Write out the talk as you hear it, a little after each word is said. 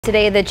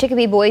Today, the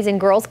Chicopee Boys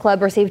and Girls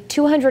Club received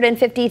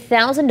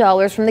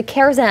 $250,000 from the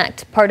CARES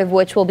Act, part of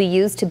which will be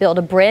used to build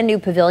a brand new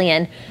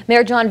pavilion.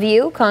 Mayor John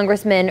View,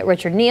 Congressman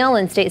Richard Neal,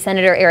 and State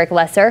Senator Eric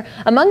Lesser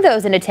among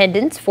those in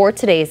attendance for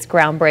today's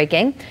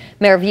groundbreaking.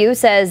 Mayor View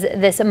says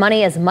this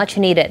money is much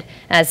needed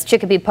as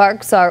Chicopee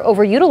parks are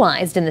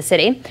overutilized in the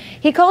city.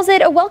 He calls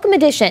it a welcome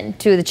addition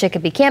to the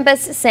Chicopee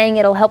campus, saying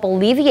it'll help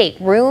alleviate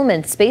room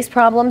and space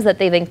problems that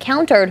they've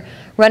encountered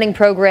running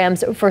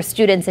programs for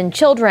students and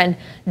children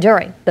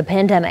during the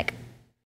pandemic.